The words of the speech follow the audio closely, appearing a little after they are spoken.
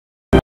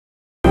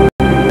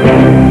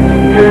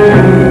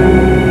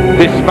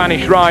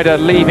Spanish rider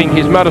leaving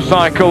his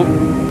motorcycle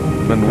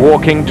and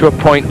walking to a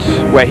point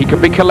where he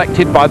could be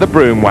collected by the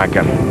broom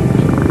wagon.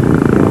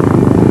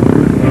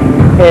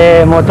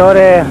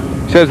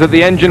 Says that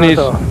the engine is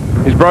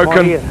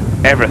broken,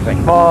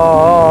 everything.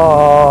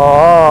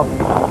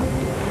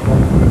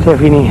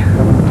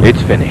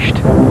 It's finished.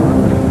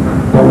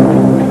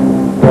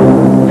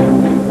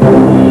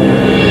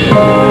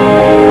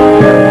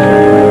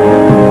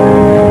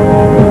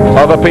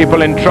 Other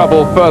people in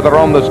trouble further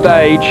on the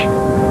stage.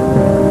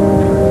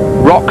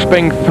 Rocks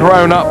being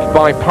thrown up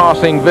by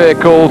passing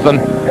vehicles and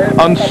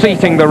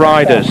unseating the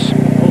riders.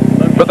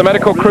 But the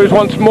medical crew's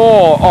once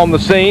more on the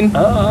scene.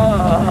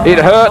 It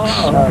hurts.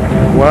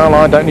 Well,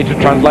 I don't need to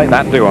translate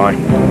that, do I?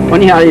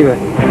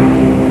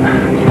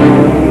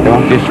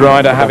 This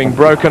rider having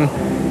broken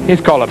his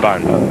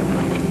collarbone.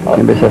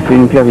 Eh ben, ça fait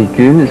une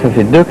clavicule, ça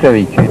fait deux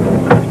clavicules.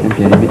 Et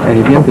puis elle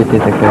est bien pétée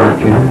ta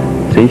clavicule.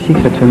 C'est ici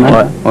que ça te fait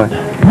mal? Ouais.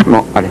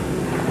 Bon, allez.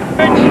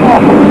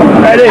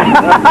 Allez.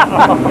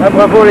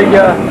 Bravo les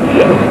gars.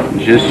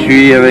 Je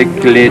suis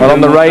avec les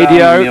on the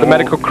radio, the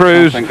medical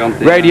crews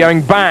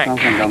radioing back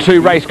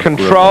to race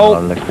control,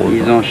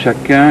 Ils ont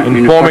chacun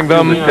informing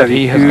them that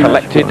he has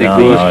collected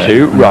these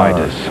two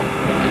riders.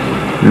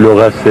 Le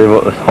racé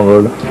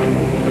s'envole.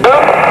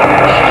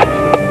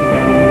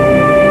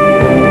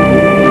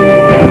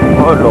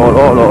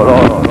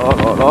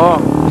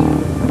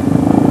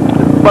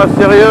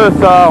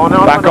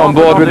 Back on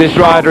board with this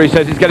rider, he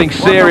says it's getting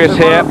serious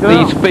here.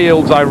 These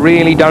fields, I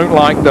really don't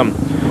like them.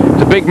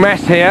 It's a big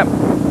mess here.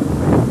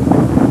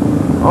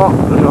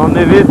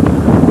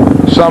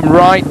 Some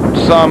right,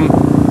 some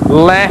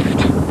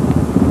left,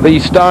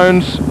 these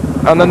stones,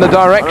 and then the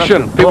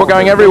direction. People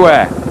going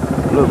everywhere.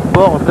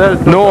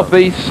 North,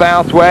 east,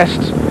 south,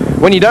 west.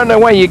 When you don't know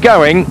where you're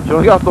going,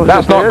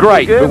 that's not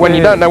great. But when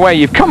you don't know where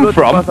you've come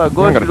from, you haven't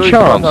got a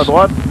chance.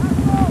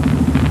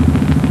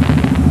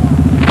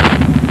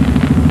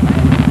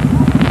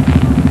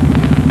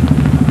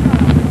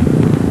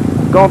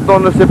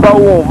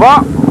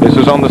 This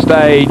was on the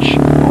stage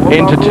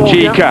into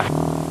Tajika.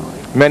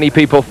 Many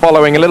people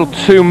following a little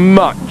too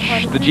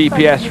much the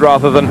GPS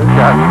rather than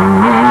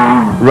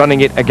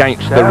running it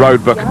against the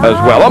roadbook as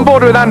well. On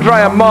board with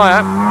Andrea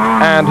Meyer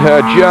and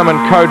her German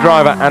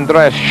co-driver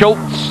Andreas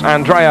Schultz.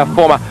 Andrea,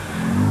 former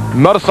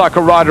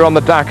motorcycle rider on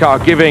the Dakar,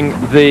 giving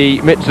the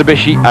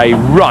Mitsubishi a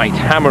right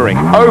hammering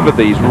over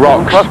these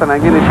rocks. How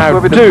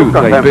do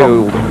they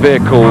build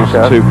vehicles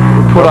to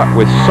put up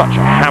with such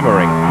a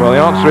hammering? Well,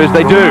 the answer is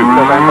they do.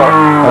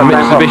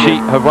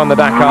 Mitsubishi have won the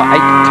Dakar 8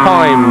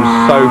 times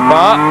so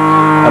far,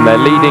 and they're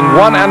leading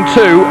 1 and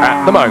 2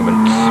 at the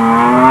moment.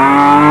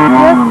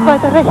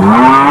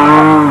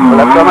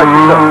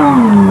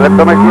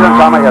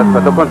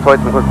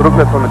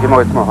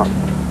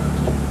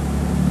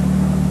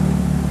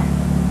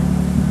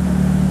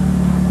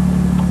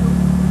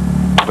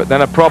 But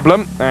then a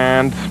problem,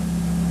 and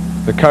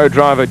the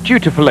co-driver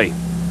dutifully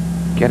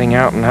getting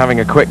out and having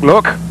a quick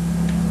look.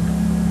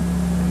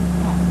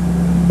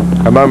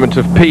 A moment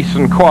of peace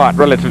and quiet,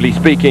 relatively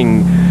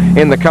speaking,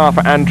 in the car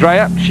for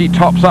Andrea. She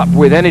tops up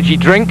with energy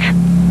drink.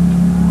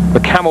 The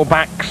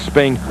camelbacks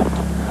being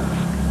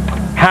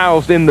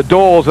housed in the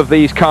doors of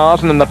these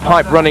cars, and then the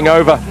pipe running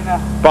over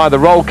by the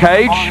roll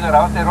cage.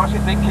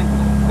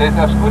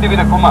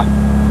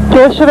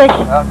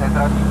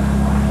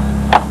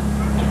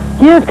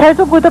 Hier ist kein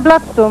so guter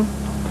Platz, du.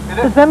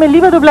 Das wäre mir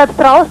lieber, du bleibst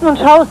draußen und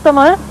schaust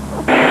einmal.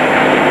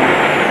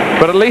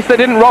 But at least they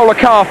didn't roll a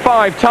car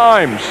 5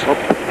 times.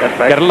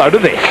 Get a load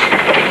of this.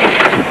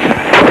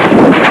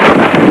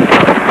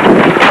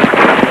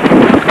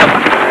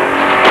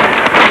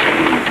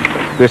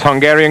 This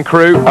Hungarian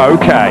crew,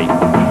 okay.